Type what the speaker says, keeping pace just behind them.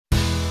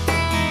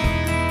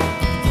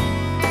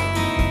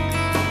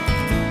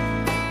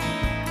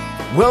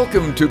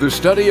Welcome to the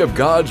study of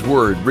God's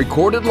Word,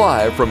 recorded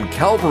live from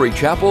Calvary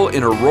Chapel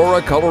in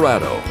Aurora,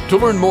 Colorado. To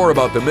learn more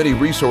about the many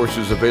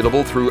resources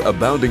available through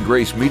Abounding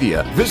Grace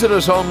Media, visit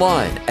us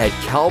online at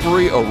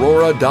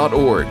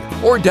calvaryaurora.org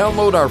or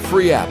download our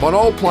free app on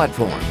all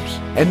platforms.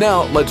 And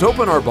now, let's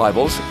open our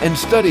Bibles and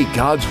study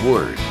God's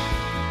Word.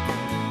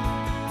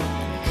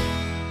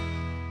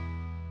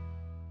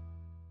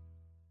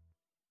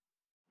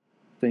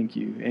 Thank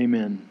you.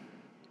 Amen.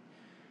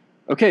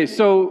 Okay,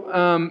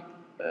 so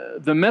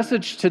the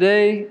message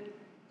today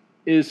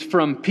is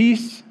from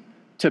peace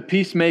to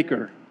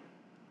peacemaker.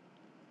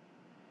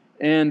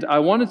 And I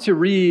wanted to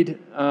read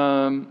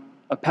a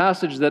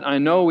passage that I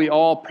know we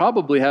all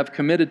probably have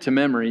committed to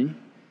memory,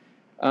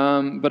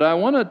 but I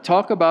want to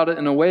talk about it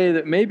in a way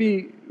that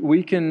maybe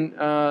we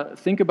can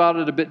think about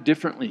it a bit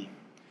differently.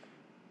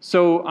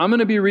 So I'm going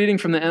to be reading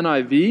from the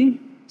NIV.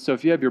 So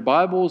if you have your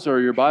Bibles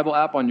or your Bible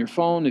app on your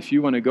phone, if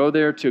you want to go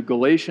there to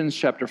Galatians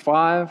chapter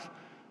 5,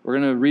 we're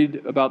going to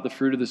read about the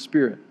fruit of the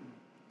Spirit.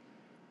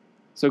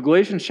 So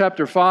Galatians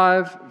chapter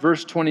 5,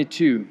 verse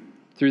 22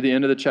 through the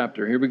end of the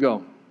chapter. Here we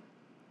go.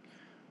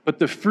 But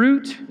the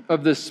fruit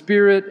of the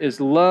Spirit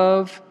is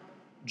love,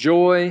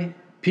 joy,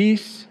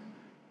 peace,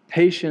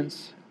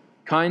 patience,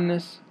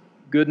 kindness,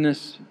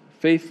 goodness,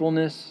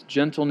 faithfulness,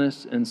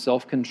 gentleness, and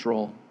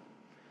self-control.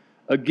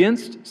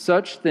 Against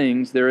such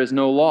things there is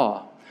no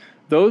law.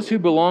 Those who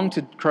belong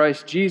to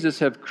Christ Jesus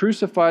have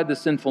crucified the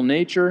sinful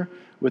nature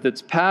with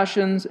its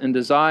passions and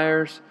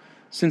desires.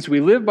 Since we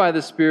live by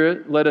the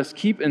Spirit, let us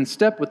keep in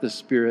step with the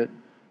Spirit.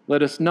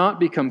 Let us not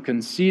become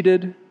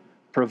conceited,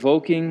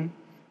 provoking,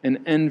 and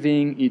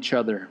envying each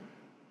other.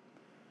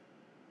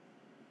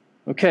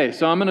 Okay,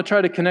 so I'm going to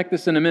try to connect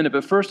this in a minute,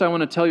 but first I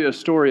want to tell you a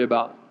story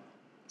about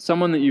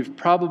someone that you've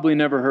probably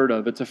never heard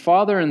of. It's a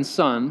father and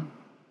son,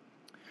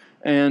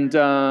 and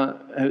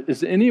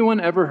has anyone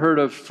ever heard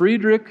of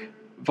Friedrich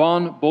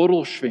von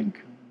Bodelschwingh?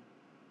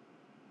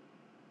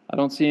 I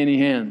don't see any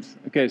hands.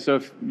 Okay, so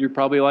if you're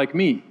probably like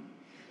me.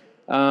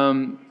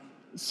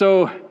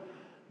 So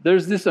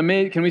there's this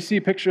amazing, can we see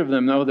a picture of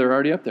them? No, they're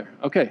already up there.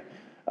 Okay.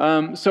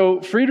 So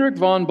Friedrich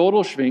von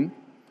Bodelschwingh,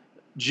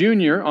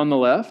 Jr. on the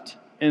left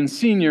and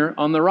Senior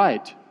on the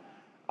right.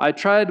 I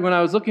tried, when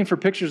I was looking for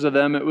pictures of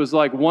them, it was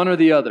like one or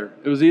the other.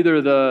 It was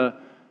either the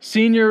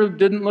Senior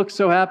didn't look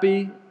so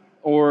happy,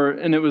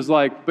 and it was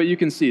like, but you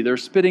can see, they're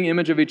spitting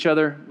image of each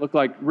other, look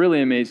like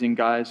really amazing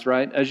guys,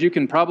 right? As you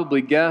can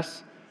probably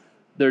guess,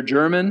 they're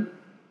German.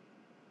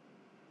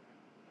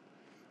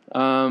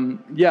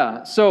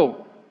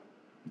 So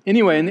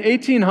anyway, in the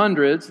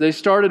 1800s, they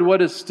started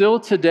what is still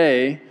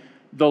today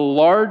the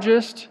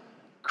largest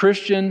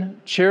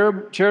Christian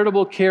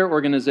charitable care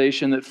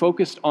organization that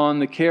focused on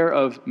the care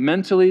of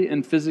mentally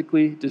and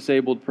physically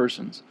disabled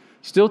persons.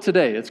 Still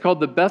today, it's called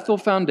the Bethel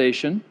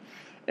Foundation,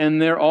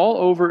 and they're all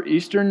over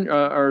Eastern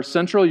or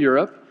Central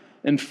Europe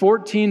and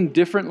 14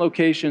 different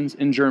locations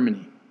in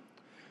Germany.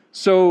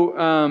 So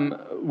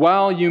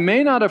while you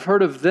may not have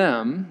heard of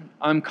them,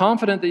 I'm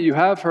confident that you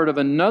have heard of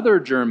another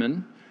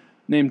German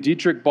named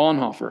Dietrich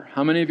Bonhoeffer.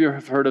 How many of you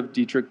have heard of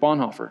Dietrich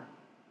Bonhoeffer?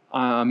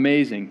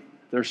 Amazing.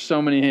 There's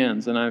so many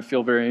hands, and I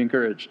feel very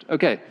encouraged.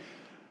 Okay.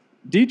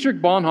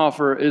 Dietrich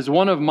Bonhoeffer is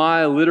one of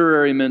my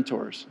literary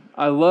mentors.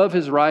 I love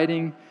his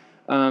writing.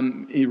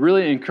 He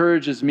really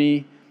encourages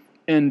me.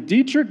 And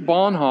Dietrich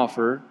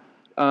Bonhoeffer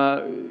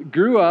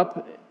grew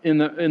up in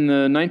the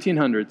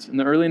 1900s, in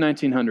the early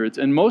 1900s,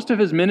 and most of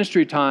his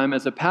ministry time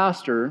as a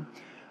pastor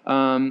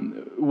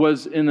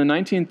was in the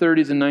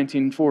 1930s and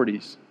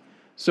 1940s.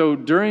 So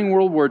during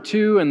World War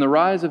II and the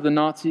rise of the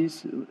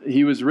Nazis,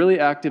 he was really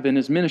active in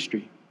his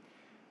ministry.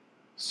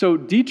 So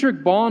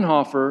Dietrich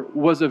Bonhoeffer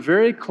was a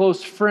very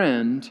close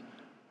friend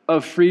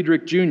of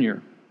Friedrich Jr.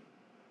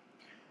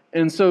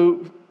 And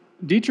so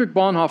Dietrich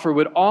Bonhoeffer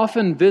would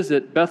often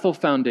visit Bethel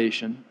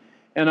Foundation.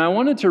 And I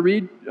wanted to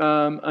read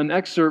an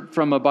excerpt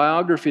from a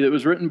biography that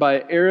was written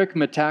by Eric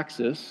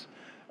Metaxas.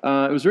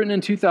 It was written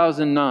in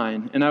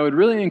 2009, and I would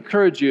really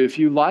encourage you, if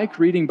you like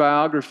reading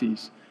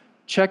biographies,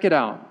 check it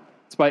out.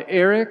 It's by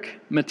Eric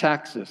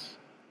Metaxas.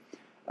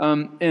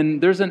 And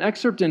there's an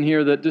excerpt in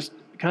here that just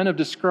kind of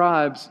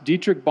describes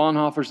Dietrich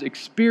Bonhoeffer's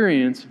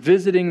experience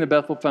visiting the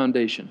Bethel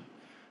Foundation.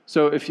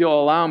 So if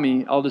you'll allow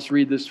me, I'll just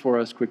read this for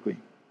us quickly.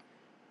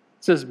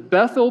 It says,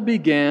 Bethel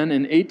began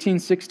in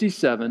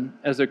 1867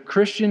 as a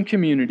Christian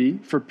community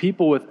for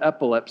people with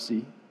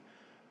epilepsy,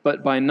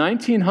 but by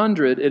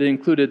 1900 it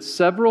included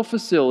several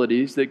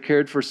facilities that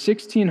cared for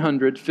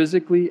 1,600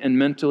 physically and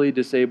mentally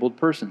disabled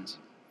persons.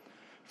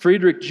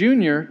 Friedrich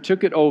Jr.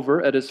 took it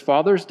over at his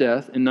father's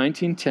death in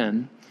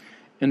 1910,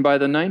 and by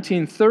the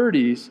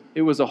 1930s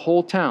it was a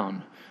whole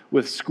town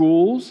with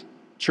schools,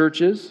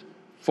 churches,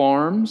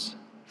 farms,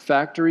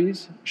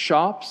 factories,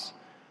 shops,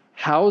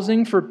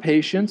 housing for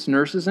patients,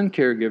 nurses, and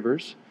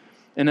caregivers,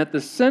 and at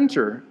the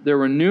center, there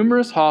were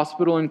numerous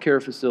hospital and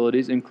care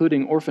facilities,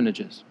 including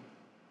orphanages.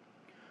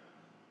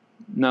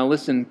 Now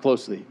listen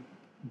closely.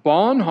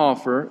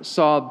 Bonhoeffer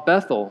saw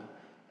Bethel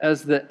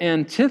as the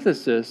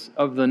antithesis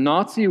of the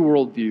Nazi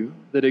worldview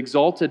that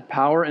exalted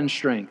power and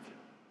strength.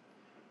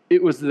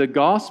 It was the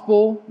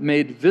gospel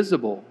made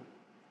visible,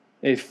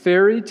 a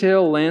fairy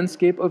tale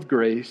landscape of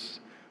grace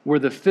where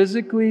the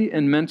physically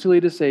and mentally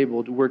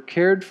disabled were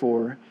cared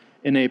for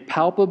in a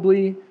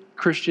palpably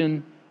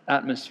Christian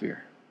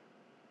atmosphere.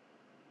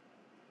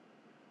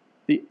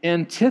 The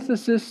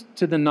antithesis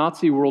to the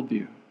Nazi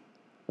worldview.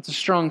 That's a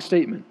strong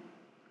statement.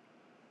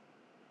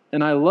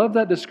 And I love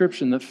that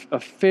description, a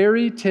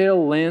fairy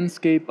tale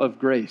landscape of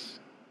grace.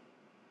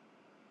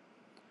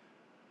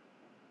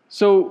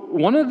 So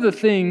one of the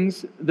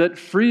things that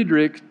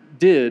Friedrich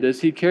did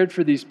as he cared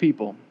for these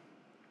people,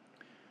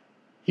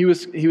 he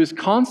was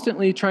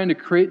constantly trying to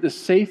create this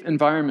safe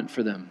environment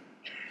for them.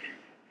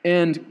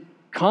 And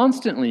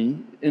constantly,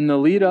 in the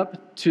lead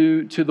up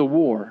to the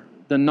war,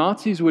 the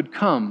Nazis would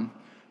come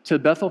to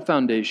Bethel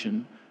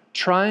Foundation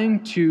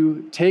trying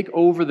to take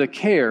over the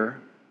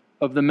care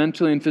of the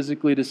mentally and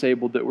physically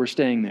disabled that were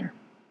staying there.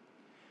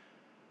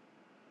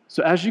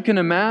 So as you can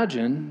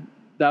imagine,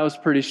 that was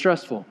pretty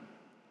stressful.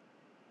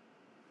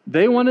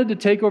 They wanted to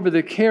take over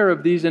the care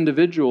of these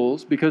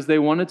individuals because they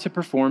wanted to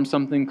perform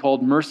something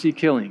called mercy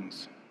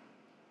killings.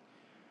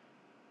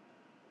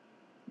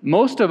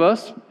 Most of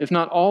us, if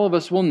not all of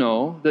us, will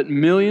know that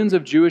millions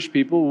of Jewish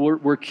people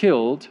were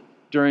killed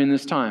during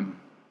this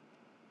time.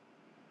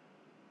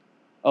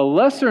 A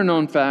lesser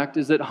known fact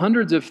is that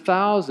hundreds of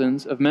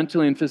thousands of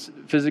mentally and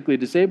physically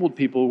disabled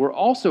people were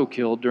also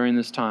killed during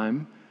this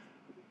time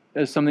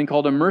as something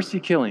called a mercy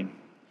killing,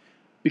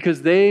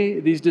 because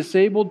these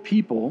disabled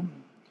people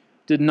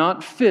did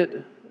not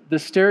fit the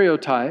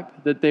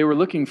stereotype that they were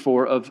looking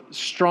for of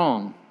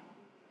strong,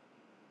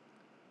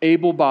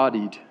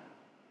 able-bodied.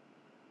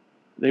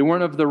 They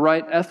weren't of the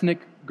right ethnic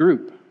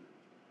group.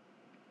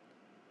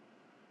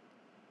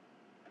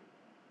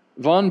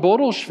 Von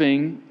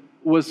Bodelschwing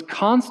was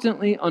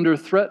constantly under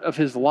threat of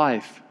his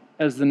life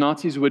as the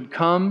Nazis would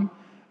come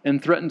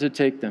and threaten to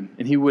take them,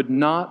 and he would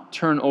not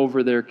turn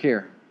over their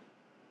care.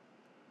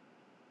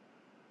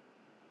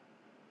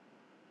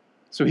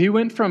 So he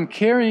went from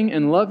caring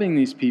and loving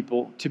these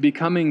people to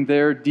becoming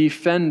their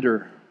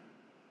defender.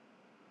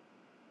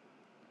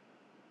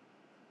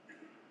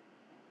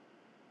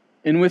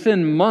 And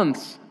within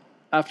months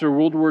after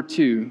World War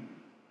II,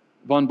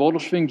 von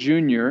Bodelschwing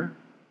Jr.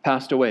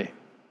 passed away.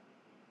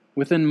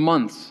 Within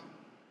months.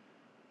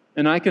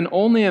 And I can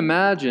only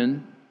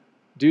imagine,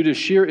 due to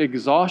sheer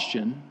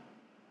exhaustion,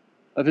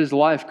 of his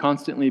life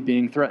constantly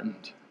being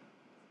threatened.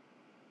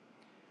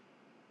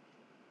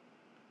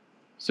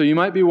 So you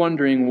might be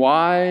wondering,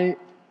 why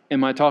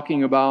am I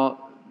talking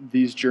about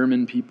these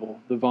German people,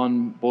 the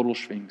von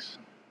Bodelschwings,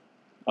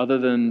 other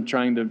than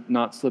trying to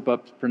not slip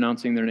up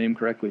pronouncing their name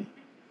correctly?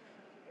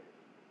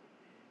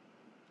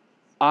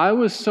 I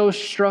was so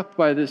struck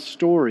by this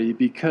story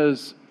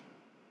because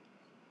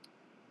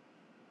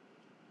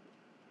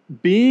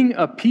being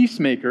a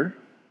peacemaker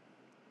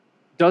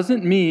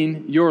doesn't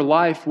mean your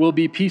life will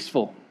be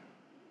peaceful.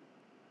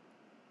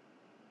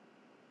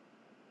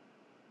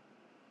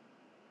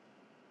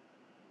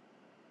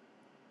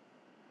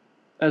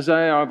 As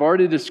I've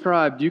already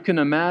described, you can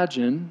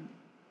imagine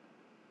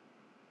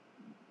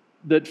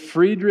that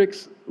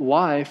Friedrich's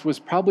life was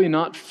probably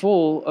not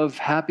full of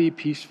happy,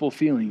 peaceful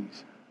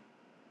feelings.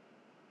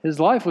 His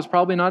life was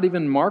probably not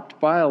even marked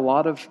by a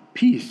lot of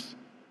peace.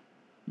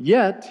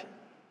 Yet,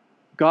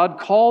 God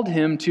called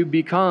him to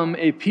become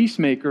a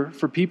peacemaker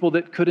for people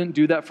that couldn't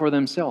do that for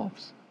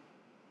themselves.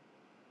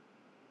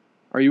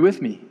 Are you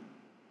with me?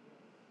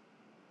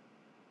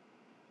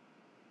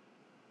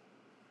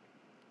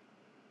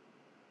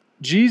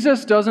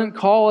 Jesus doesn't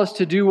call us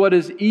to do what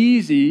is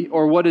easy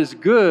or what is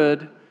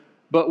good,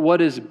 but what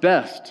is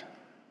best.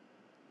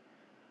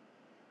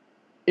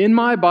 In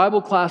my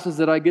Bible classes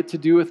that I get to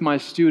do with my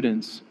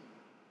students,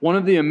 one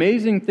of the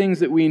amazing things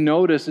that we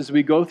notice as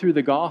we go through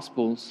the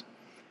Gospels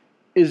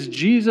is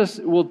Jesus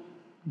will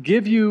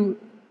give you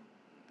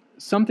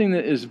something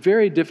that is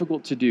very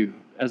difficult to do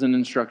as an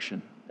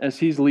instruction, as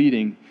he's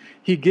leading.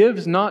 He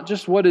gives not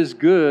just what is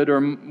good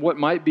or what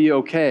might be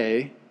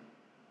okay,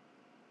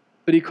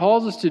 but he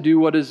calls us to do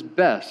what is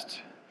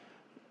best.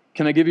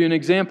 Can I give you an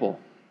example?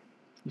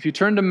 If you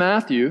turn to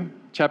Matthew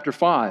chapter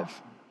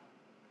 5,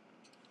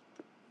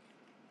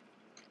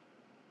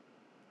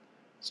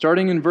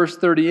 starting in verse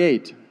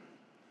 38,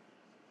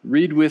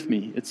 read with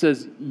me. It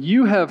says,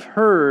 "You have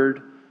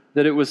heard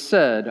that it was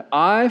said,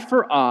 'Eye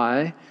for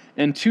eye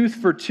and tooth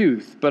for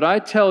tooth,' but I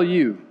tell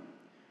you,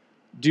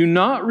 do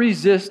not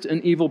resist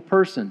an evil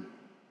person.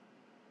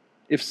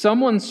 If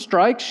someone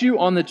strikes you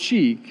on the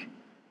cheek,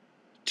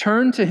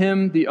 turn to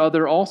him the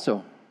other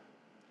also.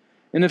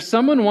 And if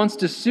someone wants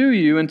to sue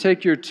you and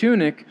take your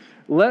tunic,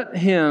 let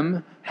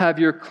him have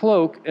your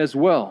cloak as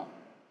well.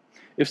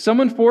 If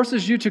someone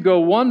forces you to go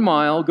 1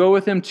 mile, go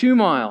with him 2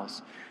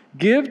 miles.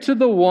 Give to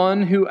the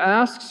one who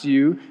asks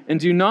you, and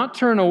do not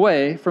turn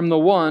away from the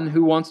one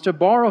who wants to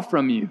borrow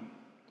from you.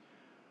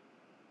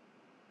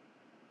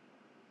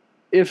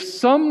 If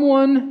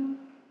someone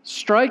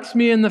strikes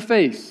me in the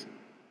face,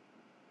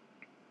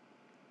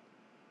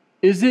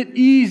 is it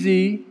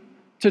easy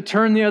to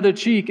turn the other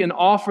cheek and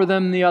offer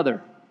them the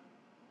other?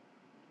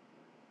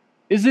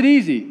 Is it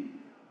easy?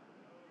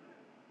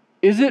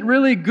 Is it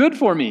really good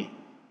for me?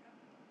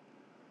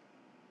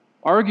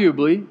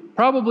 Arguably,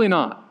 probably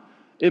not.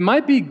 It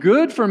might be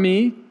good for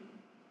me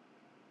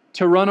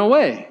to run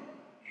away.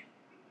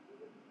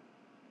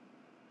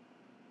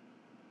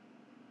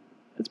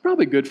 It's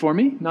probably good for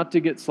me not to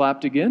get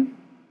slapped again.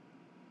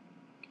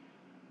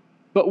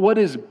 But what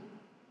is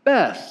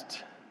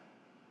best?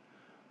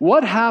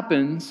 What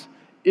happens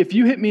if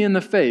you hit me in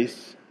the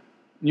face,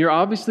 and you're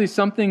obviously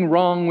something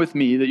wrong with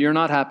me that you're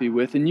not happy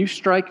with, and you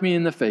strike me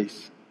in the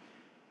face,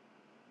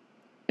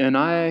 and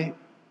I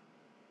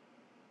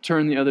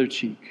turn the other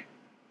cheek?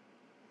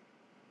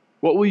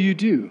 What will you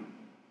do?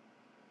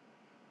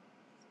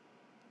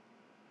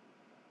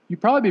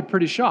 You'd probably be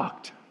pretty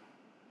shocked.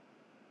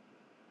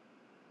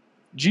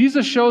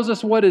 Jesus shows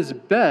us what is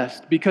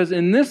best because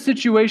in this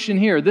situation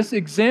here, this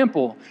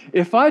example,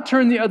 if I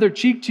turn the other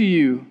cheek to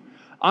you,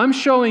 I'm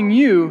showing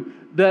you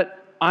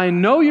that I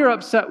know you're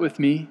upset with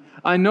me.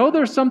 I know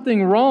there's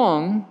something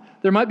wrong.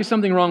 There might be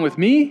something wrong with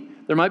me.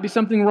 There might be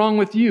something wrong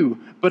with you.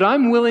 But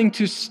I'm willing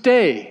to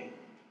stay.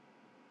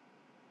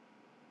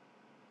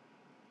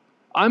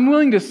 I'm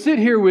willing to sit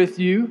here with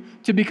you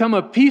to become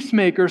a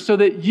peacemaker so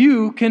that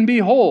you can be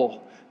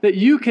whole, that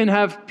you can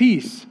have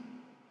peace.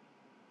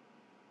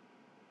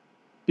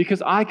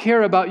 Because I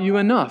care about you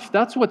enough.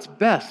 That's what's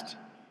best.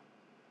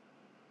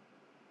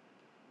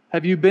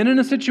 Have you been in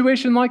a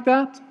situation like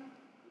that?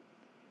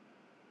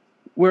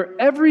 Where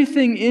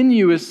everything in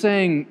you is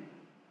saying,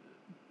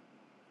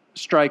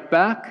 strike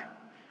back.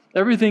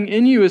 Everything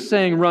in you is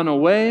saying, run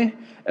away.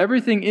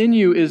 Everything in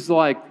you is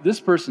like, this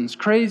person's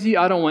crazy.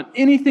 I don't want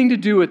anything to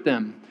do with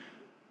them.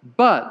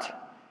 But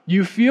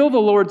you feel the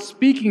Lord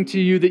speaking to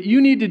you that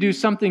you need to do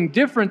something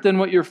different than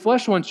what your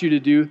flesh wants you to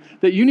do,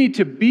 that you need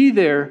to be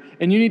there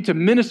and you need to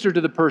minister to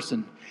the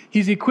person.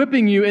 He's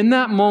equipping you in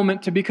that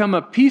moment to become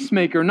a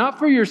peacemaker, not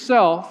for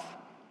yourself,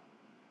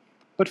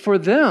 but for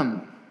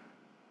them.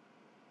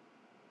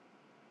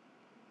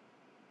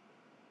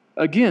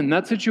 Again,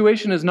 that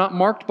situation is not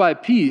marked by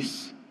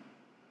peace,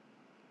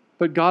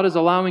 but God is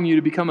allowing you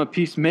to become a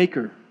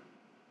peacemaker.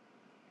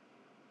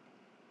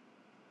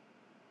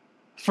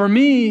 For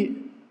me,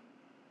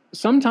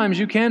 sometimes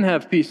you can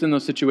have peace in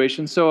those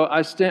situations, so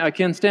I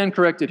can stand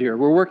corrected here.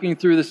 We're working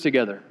through this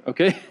together,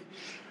 okay?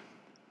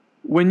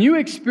 When you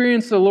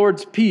experience the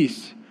Lord's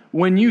peace,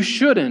 when you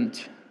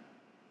shouldn't,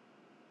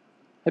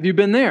 have you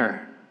been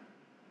there?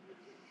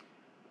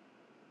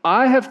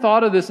 I have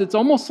thought of this. It's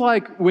almost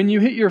like when you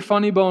hit your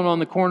funny bone on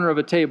the corner of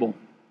a table,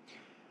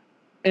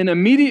 and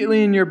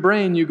immediately in your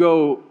brain you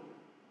go,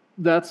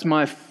 that's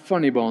my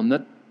funny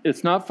bone.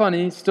 It's not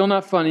funny, still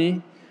not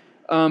funny,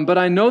 but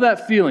I know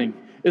that feeling.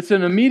 It's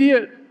an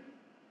immediate,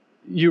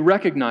 you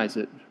recognize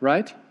it,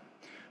 right?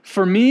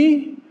 For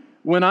me,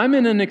 when I'm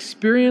in an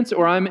experience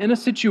or I'm in a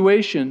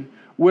situation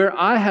where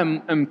I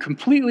am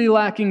completely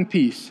lacking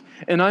peace,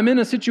 and I'm in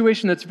a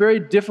situation that's very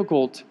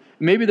difficult,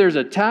 maybe there's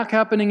an attack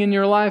happening in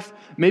your life,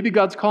 maybe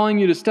God's calling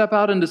you to step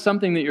out into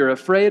something that you're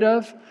afraid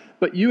of,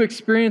 but you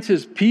experience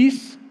His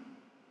peace,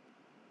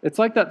 it's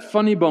like that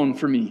funny bone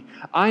for me.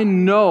 I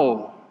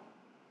know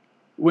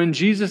when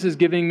Jesus is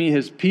giving me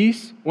His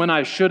peace when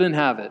I shouldn't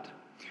have it.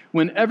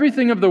 When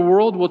everything of the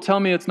world will tell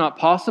me it's not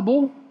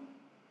possible,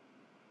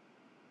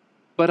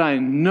 but I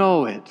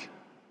know it.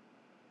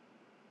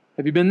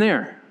 Have you been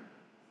there?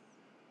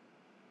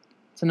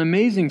 It's an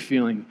amazing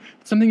feeling.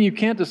 It's something you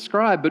can't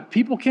describe, but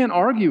people can't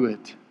argue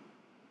it.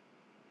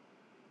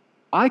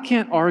 I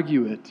can't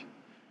argue it.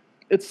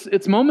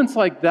 It's moments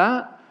like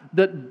that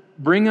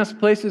bring us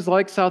places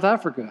like South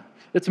Africa.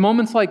 It's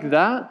moments like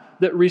that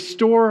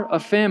restore a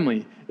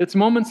family. It's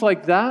moments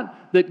like that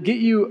get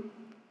you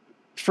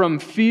from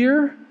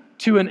fear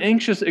to an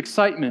anxious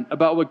excitement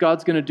about what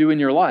God's going to do in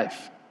your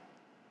life.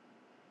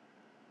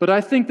 But I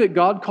think that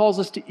God calls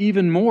us to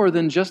even more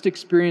than just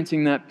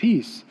experiencing that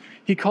peace.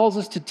 He calls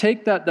us to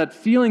take that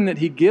feeling that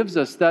He gives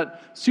us,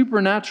 that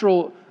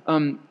supernatural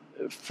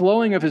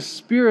flowing of His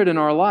Spirit in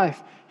our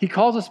life. He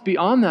calls us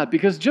beyond that,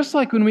 because just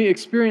like when we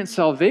experience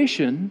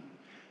salvation,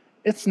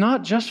 it's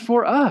not just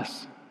for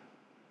us.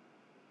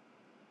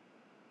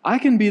 I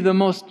can be the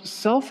most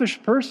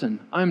selfish person,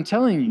 I'm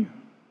telling you.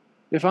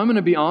 If I'm going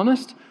to be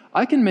honest,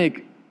 I can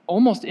make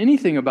almost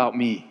anything about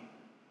me.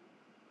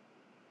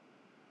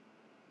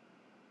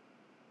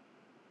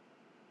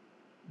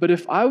 But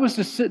if I was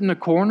to sit in a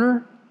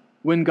corner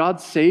when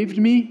God saved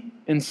me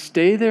and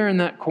stay there in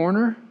that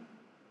corner,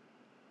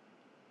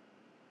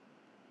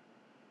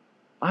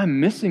 I'm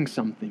missing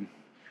something.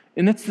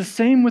 And it's the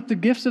same with the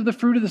gifts of the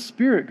fruit of the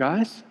Spirit,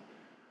 guys.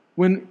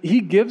 When He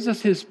gives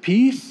us His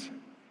peace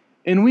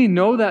and we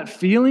know that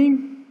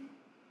feeling,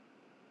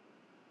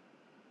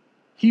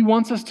 He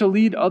wants us to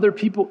lead other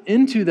people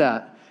into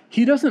that.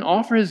 He doesn't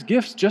offer His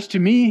gifts just to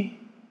me.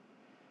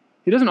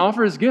 He doesn't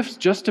offer His gifts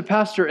just to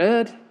Pastor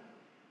Ed.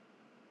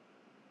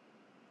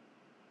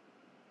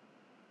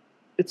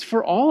 It's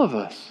for all of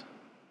us.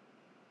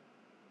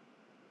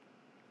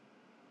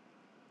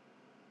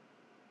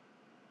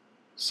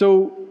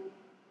 So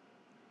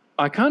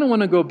I kind of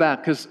want to go back,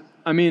 because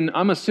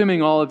I'm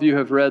assuming all of you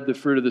have read the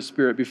fruit of the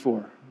Spirit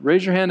before.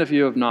 Raise your hand if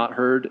you have not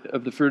heard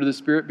of the fruit of the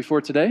Spirit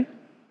before today.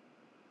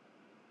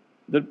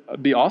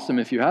 That'd be awesome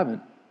if you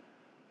haven't.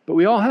 But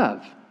we all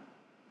have.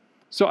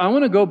 So I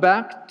want to go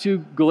back to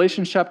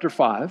Galatians chapter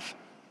 5,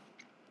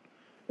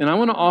 and I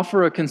want to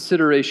offer a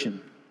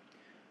consideration.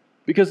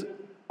 Because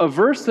a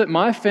verse that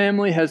my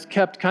family has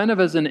kept kind of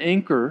as an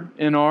anchor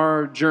in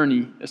our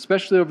journey,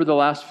 especially over the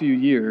last few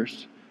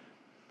years,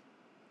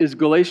 is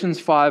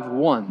Galatians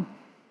 5:1.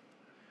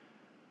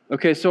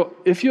 Okay, so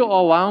if you'll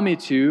allow me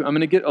to, I'm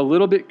going to get a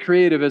little bit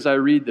creative as I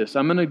read this.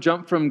 I'm going to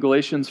jump from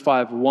Galatians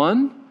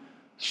 5:1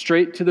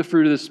 straight to the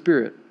fruit of the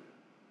Spirit.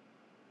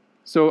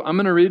 So I'm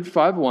going to read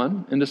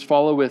 5:1 and just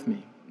follow with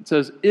me. It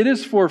says, "It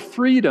is for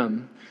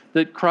freedom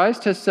that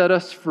Christ has set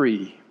us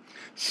free.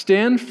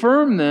 Stand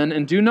firm then,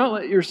 and do not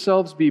let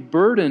yourselves be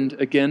burdened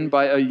again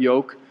by a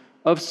yoke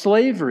of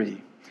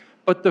slavery.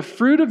 But the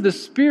fruit of the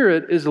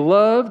Spirit is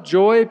love,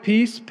 joy,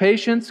 peace,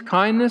 patience,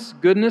 kindness,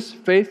 goodness,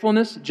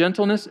 faithfulness,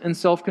 gentleness, and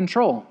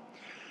self-control."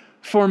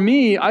 For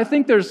me, I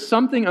think there's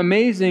something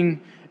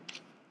amazing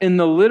in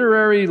the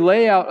literary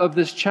layout of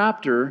this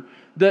chapter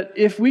that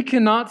if we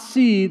cannot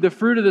see the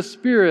fruit of the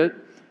Spirit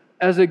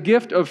as a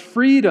gift of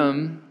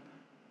freedom,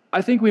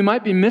 I think we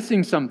might be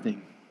missing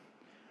something.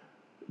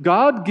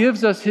 God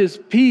gives us His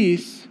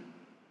peace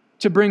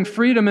to bring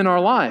freedom in our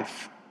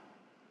life.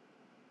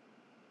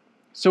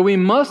 So we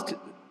must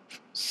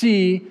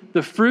see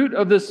the fruit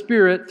of the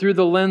Spirit through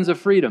the lens of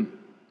freedom.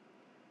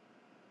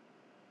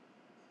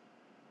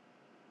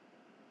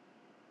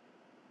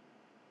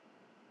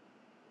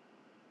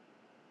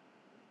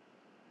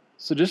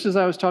 So just as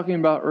I was talking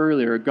about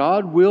earlier,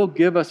 God will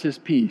give us His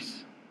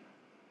peace.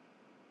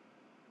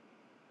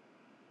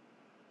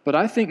 But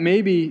I think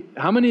maybe,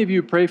 how many of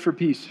you pray for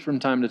peace from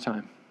time to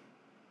time?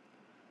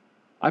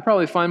 I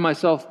probably find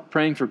myself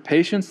praying for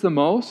patience the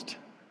most,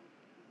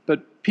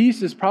 but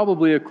peace is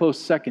probably a close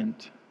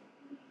second.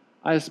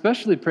 I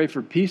especially pray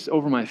for peace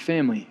over my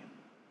family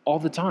all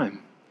the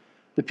time.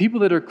 The people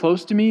that are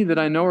close to me that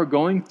I know are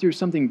going through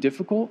something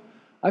difficult,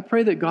 I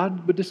pray that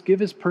God would just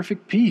give His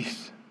perfect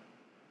peace.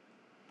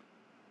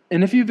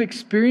 And if you've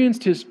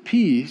experienced His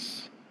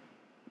peace,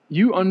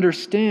 you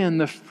understand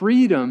the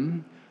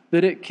freedom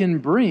that it can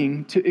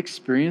bring to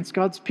experience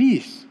God's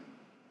peace.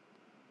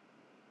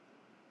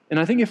 And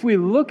I think if we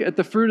look at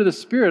the fruit of the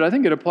Spirit, I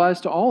think it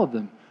applies to all of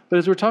them. But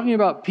as we're talking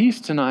about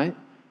peace tonight,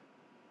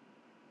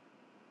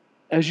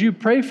 as you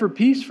pray for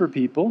peace for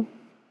people,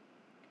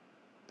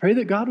 pray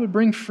that God would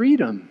bring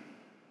freedom.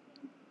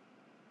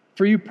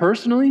 For you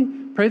personally,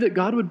 pray that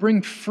God would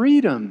bring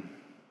freedom.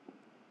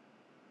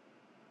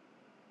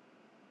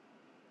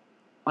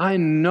 I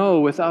know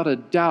without a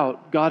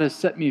doubt God has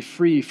set me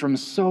free from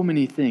so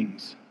many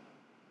things.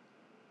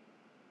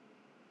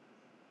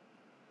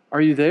 Are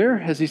you there?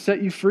 Has He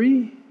set you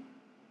free?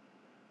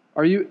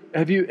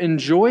 Have you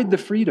enjoyed the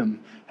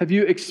freedom? Have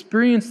you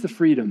experienced the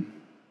freedom?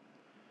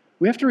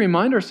 We have to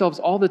remind ourselves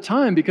all the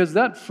time, because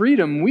that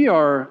freedom, we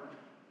are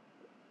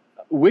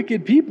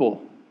wicked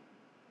people.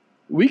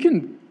 We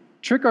can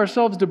trick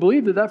ourselves to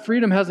believe that that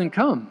freedom hasn't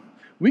come.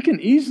 We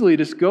can easily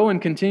just go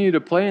and continue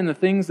to play in the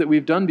things that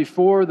we've done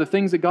before, the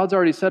things that God's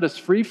already set us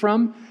free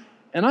from.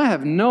 And I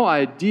have no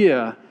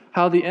idea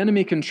how the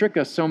enemy can trick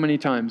us so many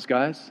times,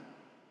 guys.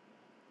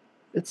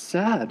 It's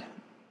sad.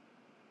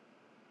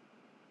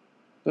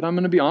 But I'm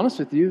going to be honest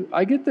with you,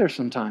 I get there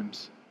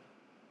sometimes.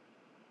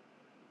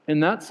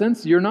 In that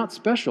sense, you're not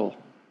special.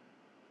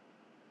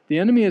 The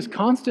enemy is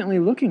constantly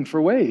looking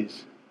for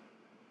ways.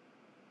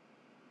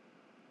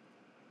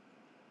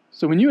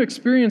 So when you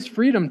experience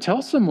freedom,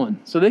 tell someone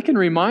so they can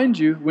remind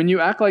you when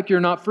you act like you're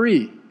not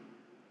free.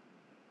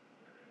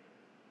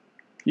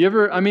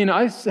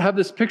 I have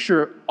this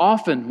picture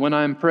often when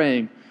I'm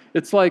praying.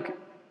 It's like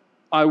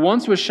I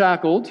once was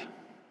shackled,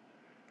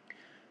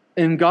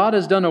 and God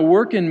has done a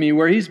work in me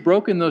where He's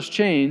broken those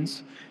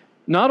chains.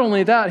 Not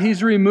only that,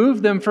 He's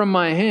removed them from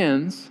my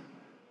hands.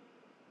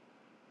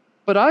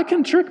 But I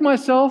can trick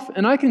myself,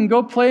 and I can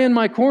go play in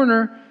my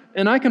corner,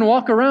 and I can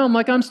walk around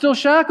like I'm still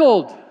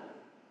shackled.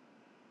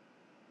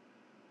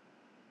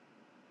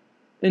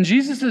 And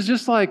Jesus is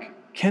just like,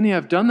 Kenny,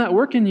 I've done that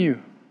work in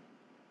you.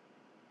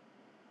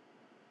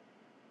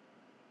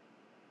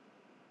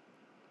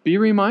 Be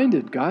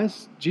reminded,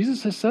 guys,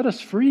 Jesus has set us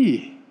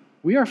free.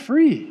 We are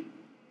free.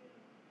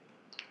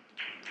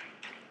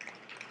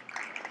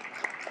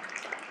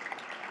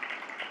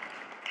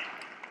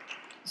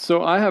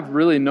 So I have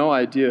really no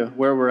idea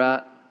where we're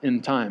at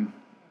in time.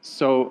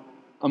 So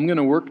I'm going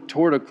to work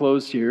toward a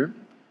close here.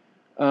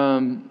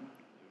 But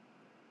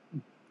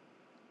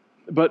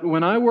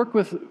when I work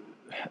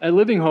at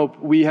Living Hope,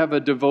 we have a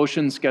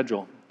devotion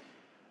schedule.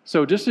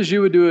 So just as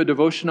you would do a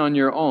devotion on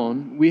your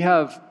own, we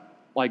have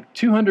like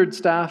 200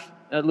 staff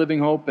at Living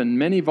Hope and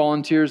many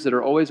volunteers that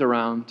are always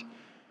around.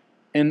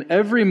 And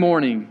every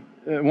morning,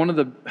 one of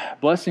the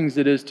blessings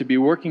it is to be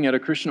working at a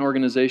Christian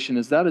organization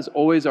is that is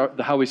always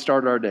how we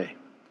start our day.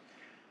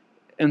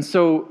 And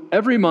so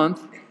every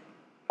month,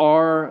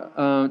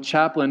 our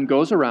chaplain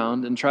goes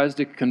around and tries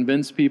to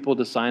convince people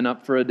to sign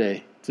up for a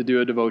day. to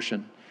do a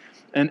devotion.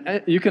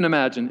 And you can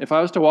imagine, if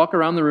I was to walk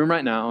around the room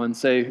right now and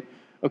say,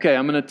 okay,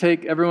 I'm going to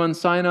take everyone's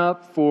sign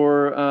up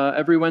for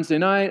every Wednesday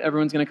night.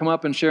 Everyone's going to come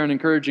up and share an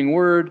encouraging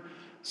word.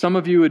 Some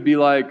of you would be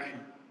like,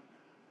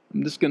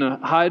 I'm just going to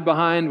hide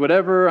behind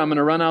whatever. I'm going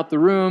to run out the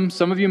room.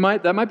 Some of you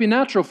that might be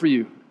natural for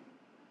you.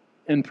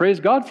 And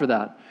praise God for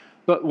that.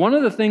 But one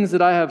of the things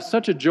that I have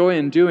such a joy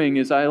in doing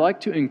is I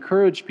like to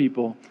encourage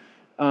people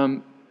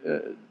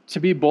to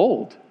be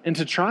bold and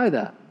to try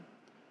that.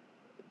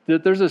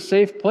 That there's a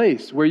safe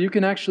place where you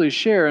can actually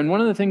share. And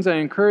one of the things I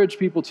encourage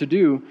people to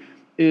do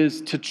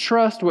is to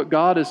trust what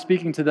God is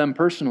speaking to them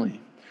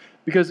personally.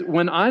 Because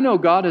when I know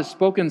God has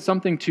spoken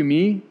something to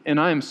me and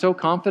I am so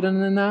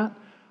confident in that,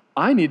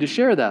 I need to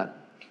share that.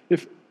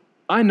 If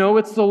I know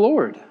it's the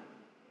Lord.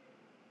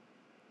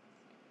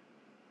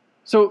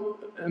 So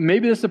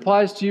maybe this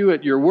applies to you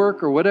at your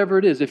work or whatever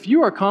it is. If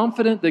you are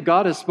confident that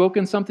God has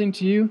spoken something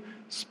to you,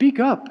 speak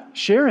up,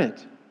 share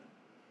it.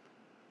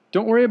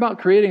 Don't worry about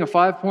creating a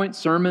 5-point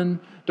sermon.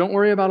 Don't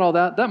worry about all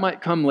that. That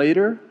might come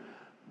later.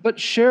 But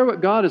share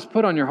what God has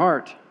put on your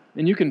heart,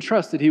 and you can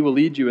trust that He will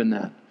lead you in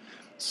that.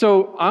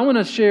 So I want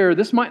to share,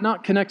 this might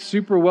not connect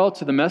super well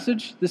to the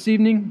message this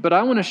evening, but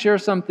I want to share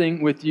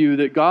something with you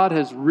that God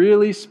has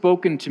really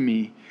spoken to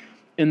me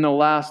in the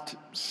last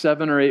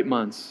 7 or 8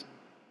 months,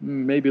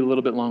 maybe a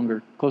little bit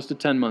longer, close to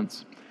 10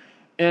 months.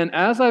 And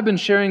as I've been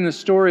sharing this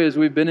story as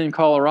we've been in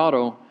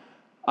Colorado,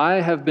 I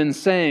have been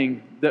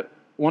saying that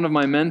one of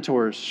my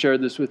mentors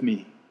shared this with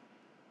me.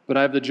 But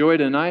I have the joy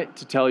tonight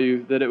to tell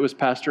you that it was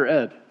Pastor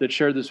Ed that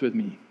shared this with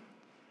me.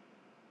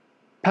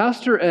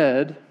 Pastor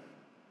Ed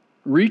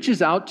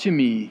reaches out to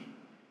me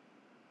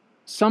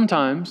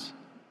sometimes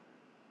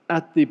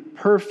at the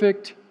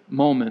perfect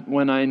moment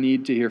when I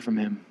need to hear from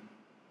him.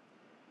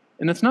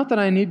 And it's not that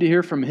I need to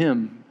hear from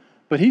him,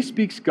 but he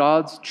speaks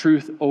God's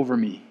truth over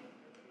me.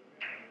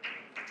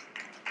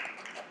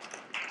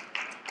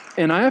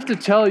 And I have to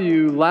tell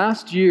you,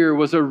 last year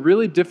was a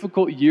really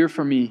difficult year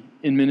for me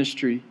in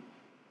ministry,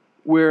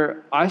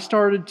 where I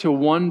started to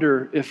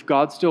wonder if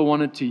God still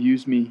wanted to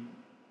use me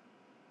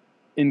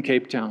in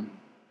Cape Town.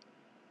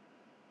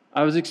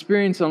 I was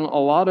experiencing a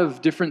lot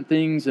of different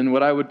things in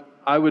what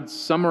I would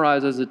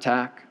summarize as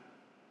attack,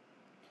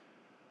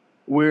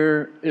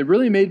 where it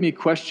really made me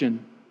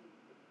question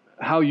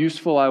how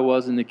useful I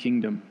was in the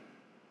kingdom.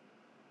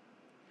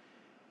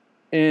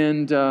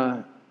 And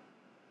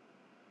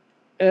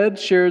Ed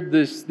shared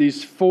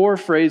these 4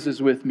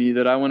 phrases with me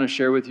that I want to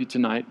share with you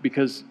tonight,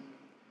 because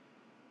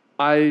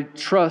I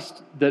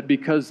trust that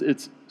because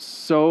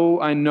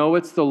I know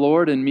it's the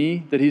Lord and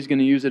me, that He's going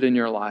to use it in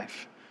your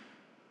life.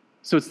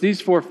 So it's these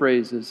 4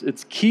 phrases.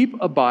 It's keep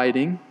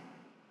abiding,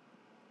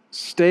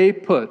 stay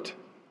put,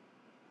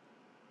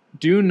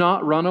 do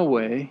not run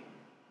away,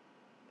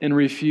 and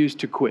refuse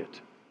to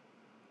quit.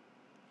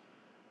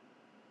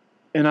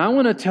 And I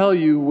want to tell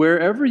you,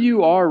 wherever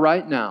you are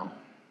right now,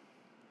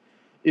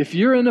 if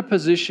you're in a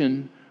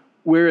position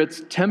where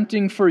it's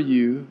tempting for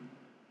you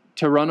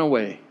to run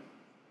away,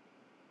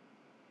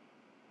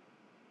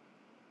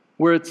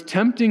 where it's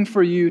tempting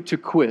for you to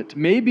quit.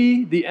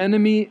 Maybe the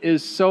enemy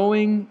is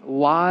sowing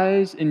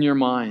lies in your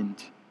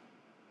mind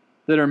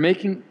that are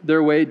making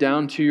their way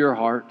down to your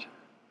heart,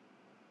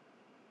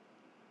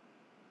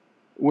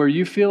 where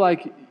you feel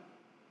like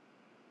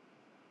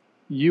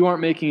you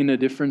aren't making a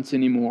difference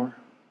anymore.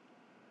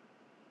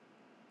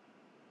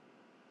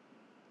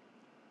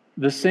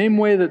 The same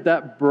way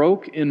that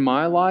broke in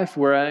my life,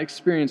 where I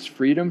experienced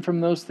freedom from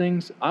those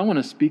things, I want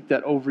to speak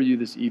that over you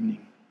this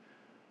evening.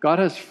 God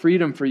has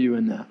freedom for you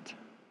in that.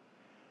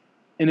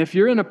 And if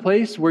you're in a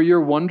place where you're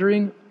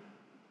wondering,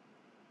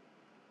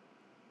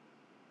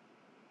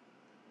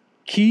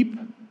 keep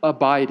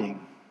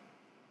abiding.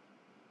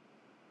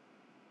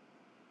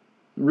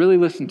 Really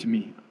listen to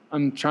me.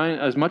 I'm trying,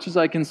 as much as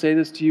I can say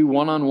this to you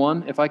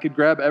one-on-one, if I could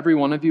grab every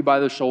one of you by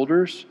the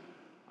shoulders,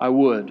 I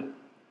would.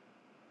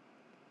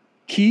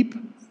 Keep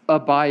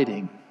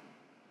abiding.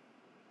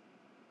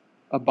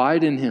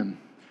 Abide in Him.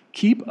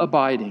 Keep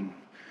abiding.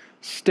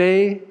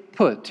 Stay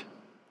put.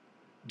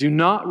 Do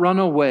not run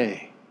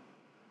away.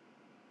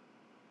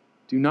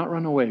 Do not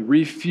run away.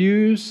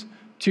 Refuse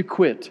to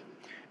quit.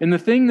 And the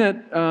thing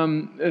that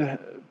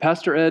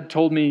Pastor Ed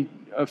told me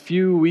a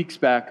few weeks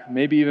back,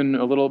 maybe even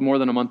a little more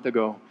than a month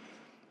ago,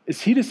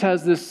 is he just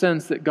has this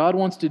sense that God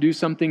wants to do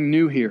something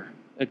new here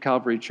at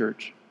Calvary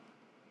Church.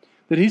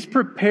 That He's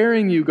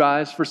preparing you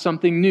guys for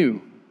something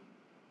new.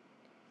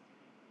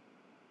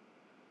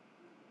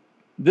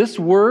 This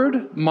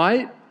word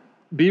might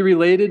be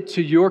related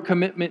to your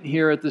commitment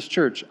here at this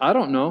church. I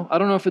don't know. I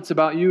don't know if it's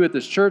about you at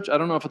this church. I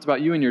don't know if it's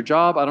about you in your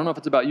job. I don't know if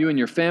it's about you and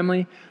your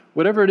family,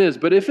 whatever it is.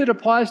 But if it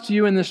applies to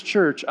you in this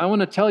church, I want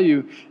to tell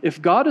you, if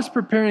God is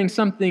preparing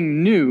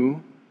something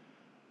new,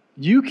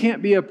 you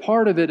can't be a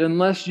part of it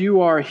unless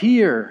you are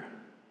here.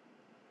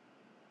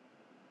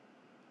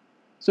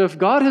 So if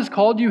God has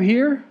called you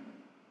here,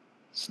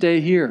 stay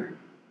here.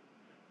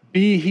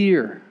 Be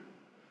here.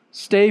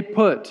 Stay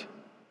put.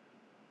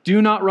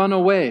 Do not run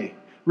away.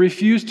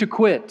 Refuse to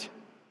quit.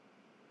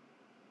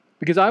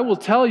 Because I will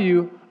tell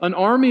you, an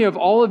army of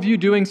all of you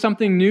doing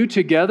something new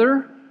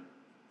together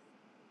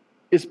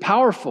is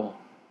powerful.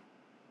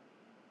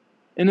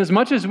 And as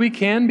much as we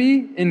can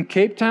be in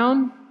Cape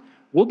Town,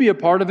 we'll be a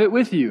part of it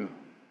with you.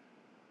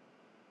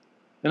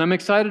 And I'm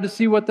excited to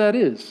see what that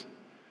is.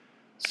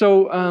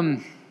 So,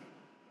 I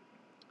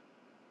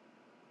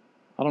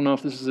don't know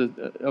if this is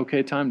an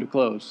okay time to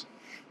close.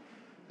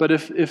 But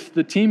if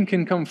the team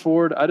can come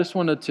forward, I just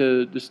wanted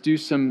to just do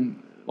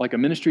some, like a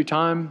ministry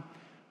time,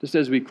 just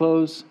as we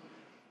close.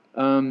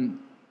 I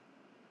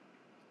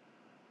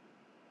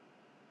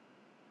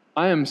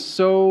am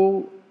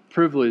so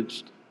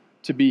privileged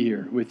to be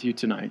here with you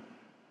tonight.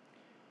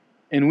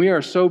 And we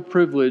are so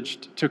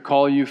privileged to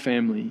call you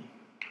family.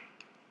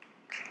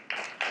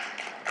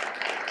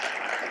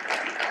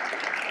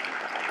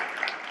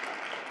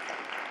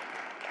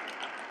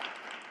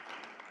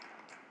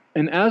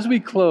 And as we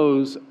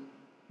close,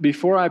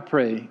 before I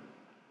pray,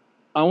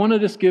 I want to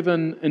just give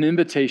an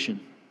invitation.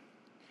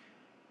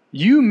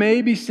 You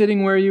may be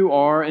sitting where you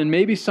are, and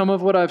maybe some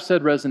of what I've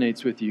said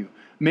resonates with you.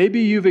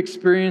 Maybe you've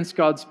experienced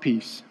God's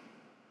peace.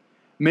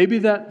 Maybe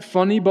that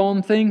funny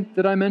bone thing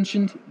that I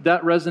mentioned,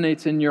 that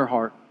resonates in your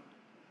heart.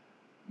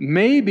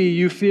 Maybe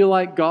you feel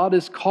like God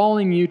is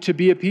calling you to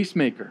be a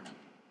peacemaker.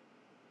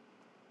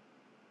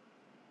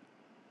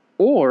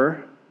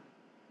 Or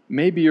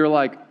maybe you're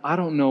like, I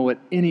don't know what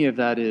any of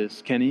that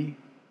is, Kenny.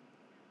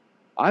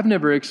 I've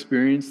never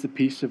experienced the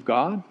peace of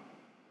God.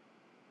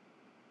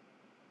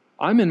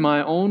 I'm in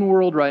my own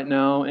world right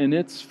now, and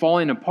it's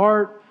falling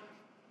apart,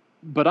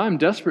 but I'm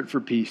desperate for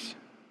peace.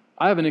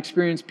 I haven't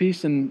experienced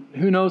peace in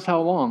who knows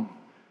how long.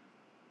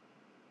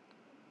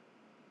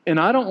 And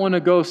I don't want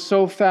to go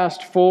so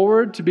fast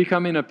forward to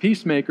becoming a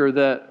peacemaker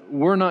that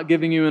we're not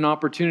giving you an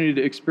opportunity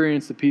to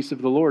experience the peace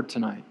of the Lord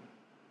tonight.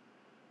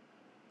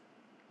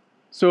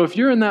 So if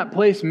you're in that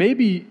place,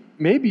 maybe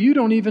you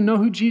don't even know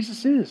who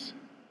Jesus is.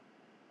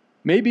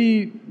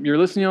 Maybe you're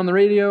listening on the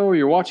radio or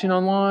you're watching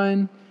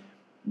online.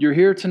 You're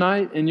here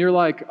tonight and you're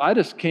like, I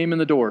just came in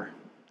the door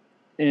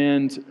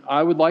and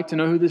I would like to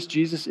know who this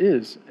Jesus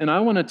is. And I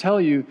want to tell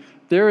you,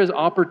 there is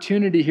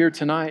opportunity here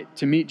tonight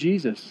to meet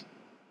Jesus.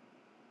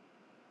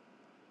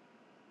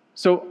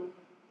 So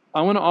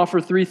I want to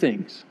offer 3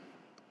 things.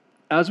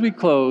 As we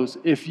close,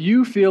 if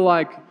you feel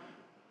like,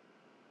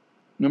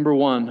 number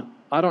 1,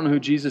 I don't know who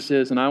Jesus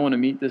is and I want to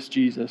meet this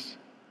Jesus,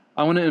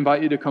 I want to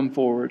invite you to come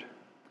forward.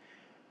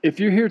 If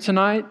you're here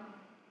tonight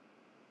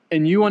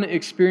and you want to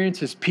experience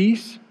His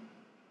peace,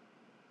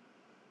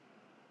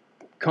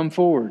 come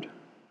forward.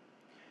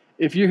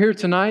 If you're here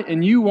tonight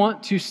and you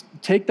want to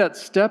take that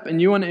step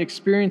and you want to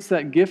experience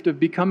that gift of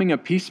becoming a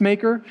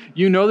peacemaker,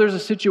 you know there's a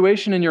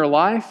situation in your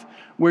life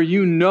where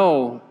you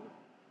know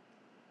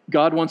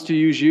God wants to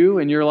use you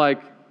and you're like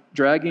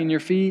dragging your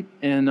feet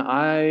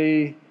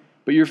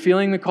but you're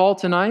feeling the call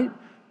tonight,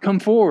 come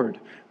forward.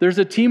 There's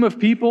a team of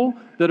people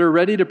that are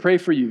ready to pray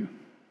for you.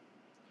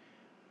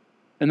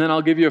 And then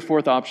I'll give you a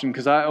 4th option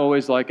because I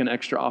always like an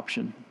extra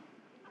option.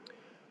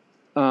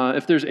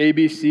 If there's A,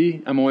 B,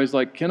 C, I'm always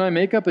like, can I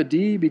make up a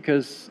D?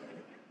 Because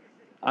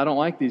I don't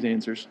like these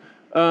answers.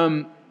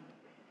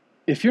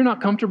 If you're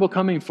not comfortable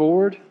coming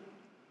forward,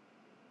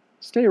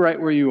 stay right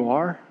where you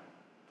are.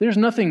 There's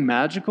nothing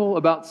magical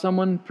about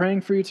someone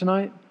praying for you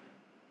tonight.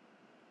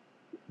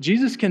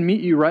 Jesus can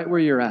meet you right where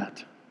you're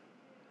at.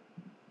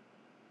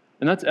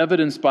 And that's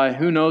evidenced by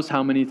who knows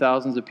how many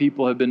thousands of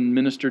people have been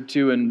ministered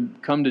to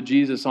and come to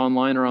Jesus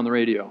online or on the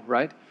radio,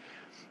 right?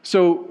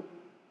 So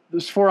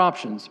there's 4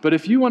 options. But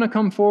if you want to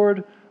come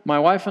forward, my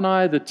wife and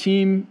I, the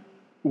team,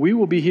 we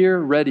will be here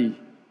ready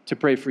to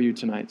pray for you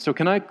tonight. So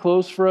can I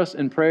close for us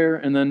in prayer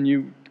and then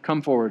you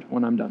come forward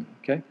when I'm done,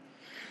 okay?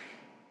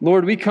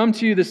 Lord, we come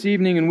to you this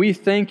evening and we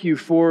thank you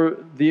for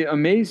the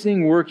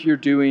amazing work you're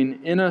doing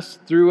in us,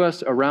 through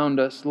us, around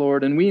us,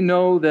 Lord. And we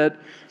know that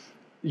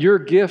your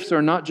gifts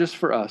are not just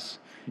for us.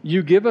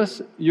 You give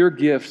us your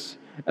gifts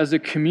as a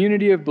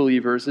community of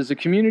believers, as a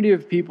community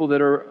of people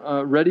that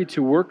are ready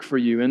to work for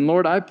you. And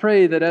Lord, I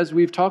pray that as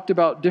we've talked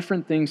about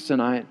different things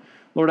tonight,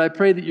 Lord, I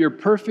pray that your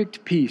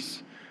perfect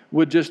peace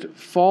would just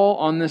fall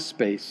on this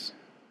space.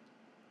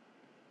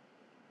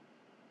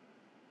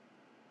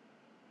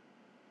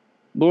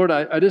 Lord,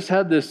 I just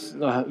had this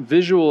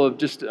visual of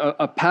just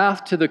a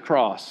path to the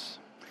cross.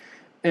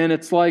 And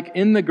it's like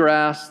in the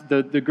grass,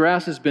 the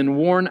grass has been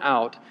worn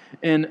out.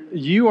 And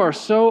you are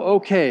so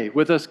okay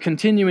with us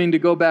continuing to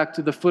go back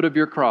to the foot of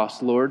your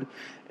cross, Lord.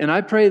 And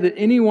I pray that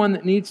anyone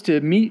that needs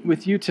to meet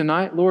with you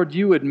tonight, Lord,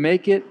 you would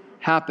make it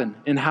happen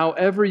in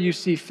however you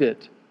see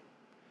fit.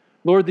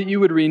 Lord, that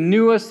you would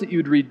renew us, that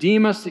you'd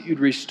redeem us, that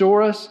you'd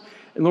restore us.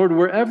 And Lord,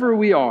 wherever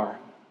we are,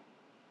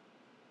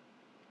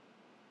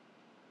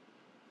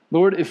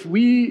 Lord,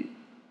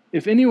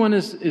 if anyone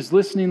is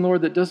listening,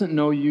 Lord, that doesn't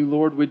know you,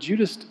 Lord, would you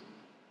just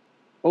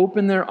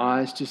open their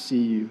eyes to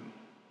see you?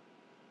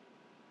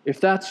 If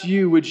that's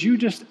you, would you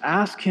just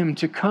ask him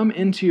to come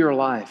into your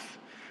life?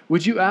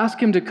 Would you ask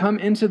him to come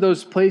into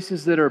those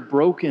places that are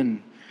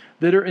broken,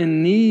 that are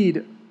in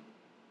need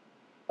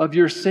of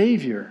your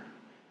Savior?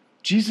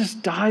 Jesus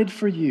died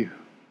for you.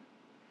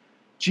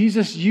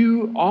 Jesus,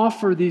 you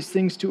offer these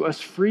things to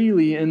us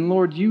freely, and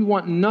Lord, you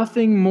want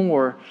nothing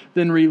more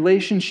than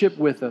relationship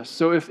with us.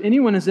 So if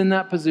anyone is in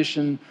that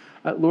position,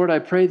 Lord, I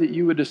pray that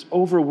you would just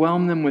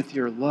overwhelm them with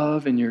your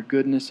love and your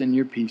goodness and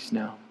your peace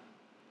now.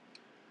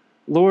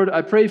 Lord,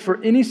 I pray for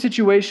any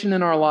situation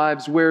in our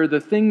lives where the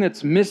thing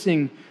that's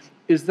missing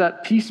is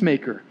that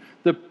peacemaker.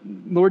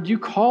 Lord, you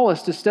call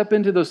us to step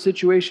into those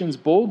situations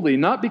boldly,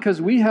 not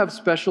because we have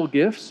special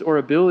gifts or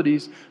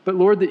abilities, but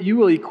Lord, that you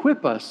will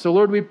equip us. So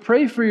Lord, we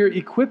pray for your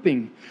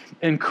equipping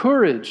and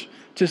courage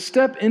to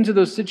step into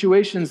those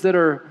situations that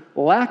are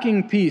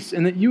lacking peace,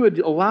 and that you would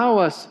allow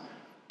us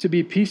to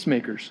be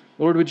peacemakers.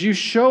 Lord, would you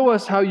show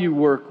us how you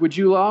work? Would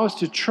you allow us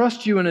to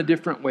trust you in a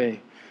different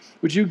way?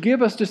 Would you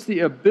give us just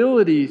the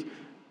ability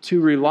to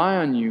rely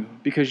on you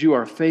because you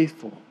are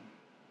faithful?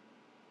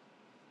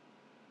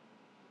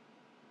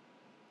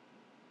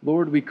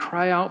 Lord, we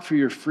cry out for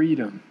your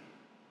freedom,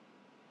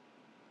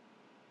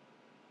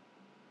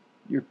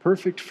 your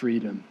perfect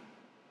freedom.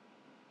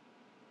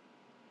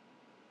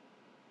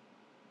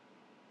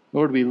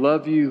 Lord, we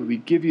love you. We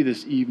give you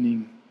this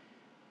evening.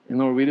 And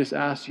Lord, we just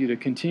ask you to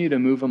continue to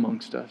move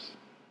amongst us.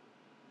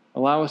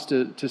 Allow us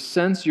to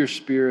sense your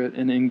Spirit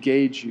and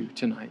engage you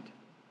tonight.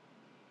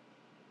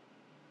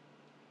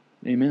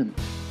 Amen.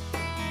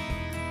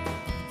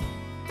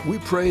 We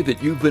pray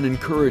that you've been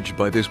encouraged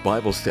by this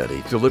Bible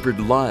study delivered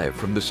live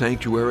from the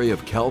sanctuary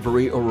of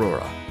Calvary,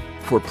 Aurora.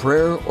 For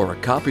prayer or a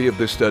copy of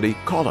this study,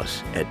 call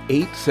us at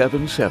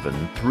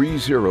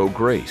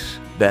 877-30-GRACE.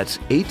 That's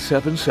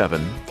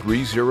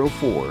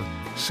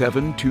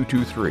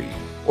 877-304-7223.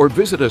 Or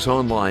visit us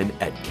online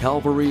at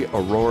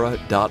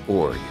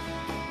calvaryaurora.org.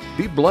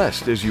 Be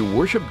blessed as you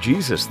worship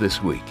Jesus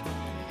this week.